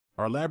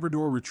Are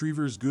Labrador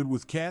Retrievers good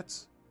with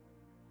cats?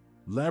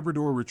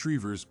 Labrador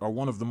Retrievers are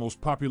one of the most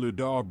popular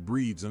dog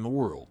breeds in the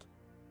world.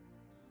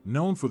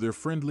 Known for their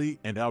friendly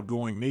and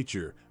outgoing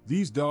nature,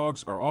 these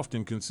dogs are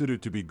often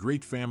considered to be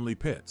great family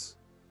pets.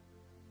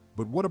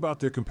 But what about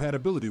their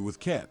compatibility with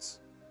cats?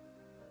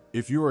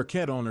 If you're a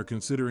cat owner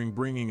considering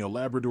bringing a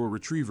Labrador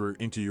Retriever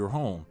into your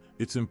home,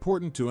 it's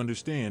important to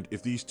understand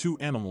if these two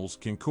animals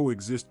can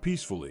coexist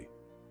peacefully.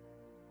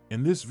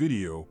 In this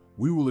video,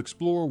 we will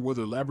explore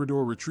whether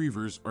Labrador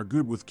Retrievers are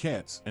good with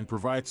cats and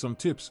provide some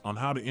tips on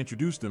how to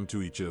introduce them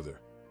to each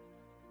other.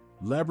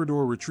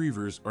 Labrador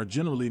Retrievers are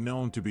generally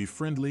known to be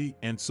friendly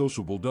and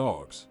sociable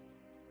dogs.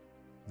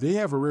 They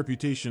have a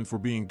reputation for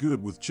being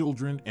good with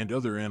children and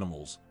other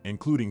animals,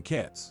 including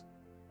cats.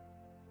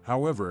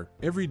 However,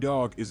 every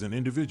dog is an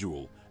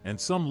individual, and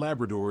some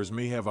Labradors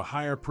may have a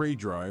higher prey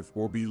drive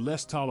or be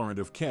less tolerant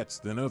of cats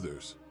than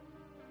others.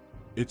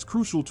 It's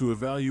crucial to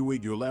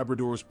evaluate your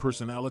Labrador's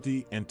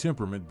personality and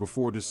temperament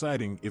before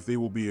deciding if they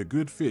will be a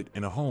good fit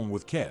in a home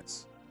with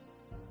cats.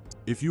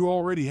 If you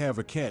already have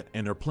a cat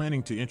and are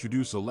planning to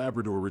introduce a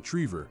Labrador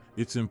Retriever,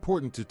 it's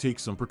important to take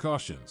some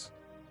precautions.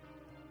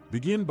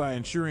 Begin by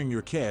ensuring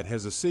your cat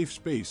has a safe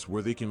space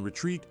where they can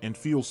retreat and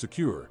feel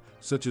secure,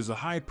 such as a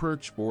high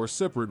perch or a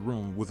separate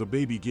room with a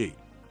baby gate.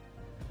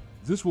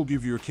 This will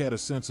give your cat a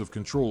sense of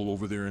control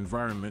over their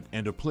environment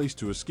and a place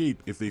to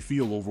escape if they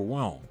feel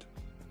overwhelmed.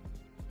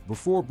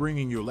 Before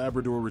bringing your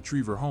Labrador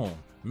Retriever home,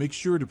 make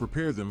sure to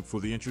prepare them for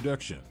the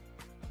introduction.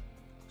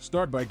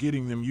 Start by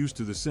getting them used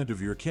to the scent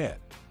of your cat.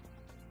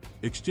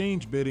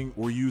 Exchange bedding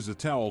or use a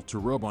towel to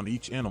rub on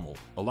each animal,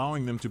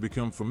 allowing them to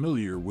become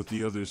familiar with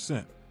the other's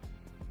scent.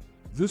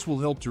 This will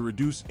help to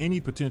reduce any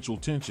potential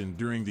tension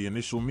during the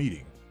initial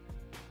meeting.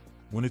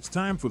 When it's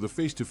time for the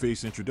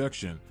face-to-face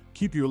introduction,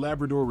 keep your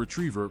Labrador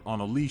Retriever on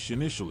a leash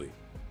initially.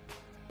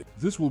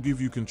 This will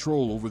give you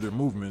control over their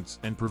movements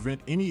and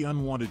prevent any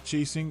unwanted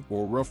chasing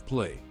or rough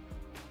play.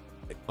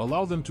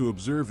 Allow them to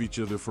observe each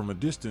other from a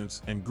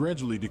distance and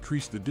gradually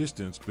decrease the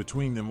distance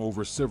between them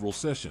over several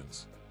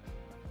sessions.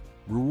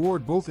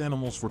 Reward both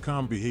animals for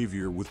calm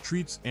behavior with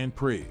treats and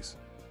praise.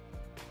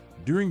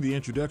 During the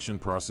introduction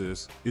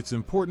process, it's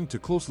important to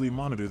closely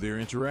monitor their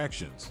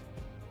interactions.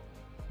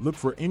 Look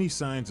for any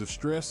signs of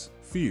stress,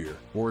 fear,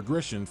 or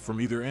aggression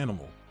from either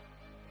animal.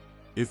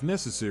 If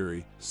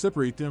necessary,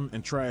 separate them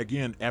and try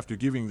again after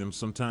giving them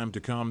some time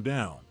to calm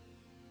down.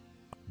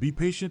 Be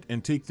patient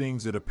and take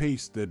things at a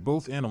pace that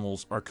both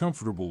animals are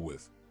comfortable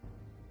with.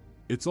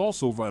 It's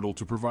also vital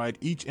to provide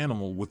each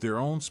animal with their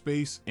own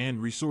space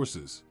and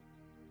resources.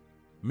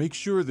 Make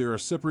sure there are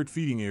separate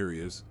feeding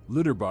areas,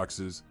 litter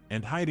boxes,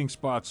 and hiding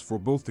spots for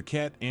both the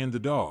cat and the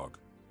dog.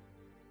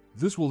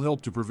 This will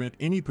help to prevent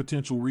any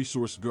potential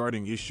resource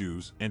guarding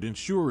issues and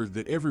ensure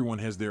that everyone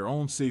has their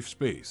own safe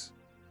space.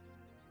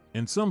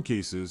 In some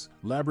cases,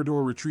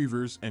 Labrador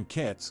Retrievers and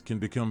cats can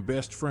become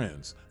best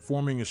friends,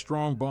 forming a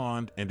strong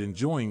bond and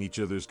enjoying each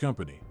other's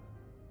company.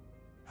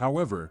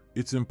 However,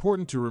 it's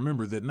important to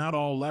remember that not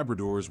all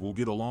Labradors will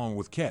get along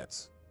with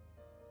cats.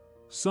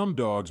 Some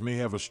dogs may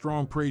have a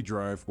strong prey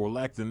drive or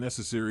lack the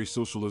necessary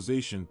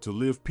socialization to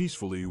live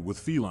peacefully with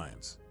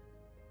felines.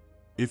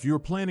 If you're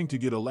planning to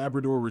get a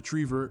Labrador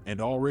Retriever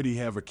and already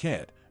have a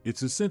cat,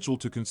 it's essential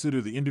to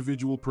consider the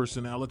individual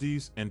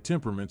personalities and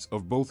temperaments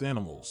of both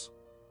animals.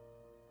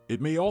 It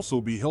may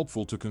also be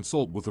helpful to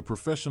consult with a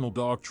professional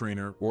dog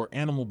trainer or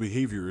animal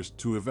behaviorist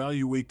to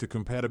evaluate the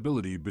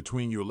compatibility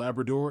between your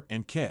Labrador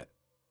and cat.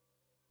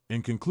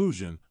 In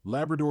conclusion,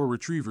 Labrador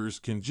Retrievers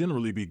can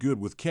generally be good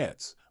with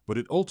cats, but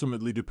it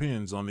ultimately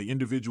depends on the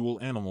individual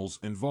animals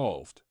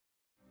involved.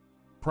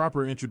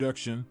 Proper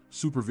introduction,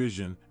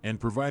 supervision, and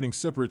providing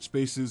separate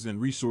spaces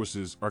and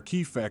resources are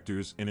key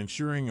factors in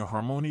ensuring a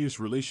harmonious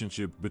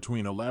relationship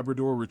between a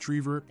Labrador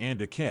Retriever and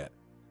a cat.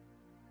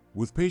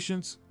 With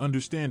patience,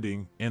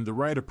 understanding, and the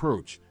right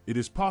approach, it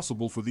is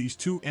possible for these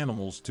two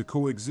animals to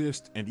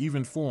coexist and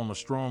even form a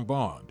strong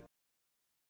bond.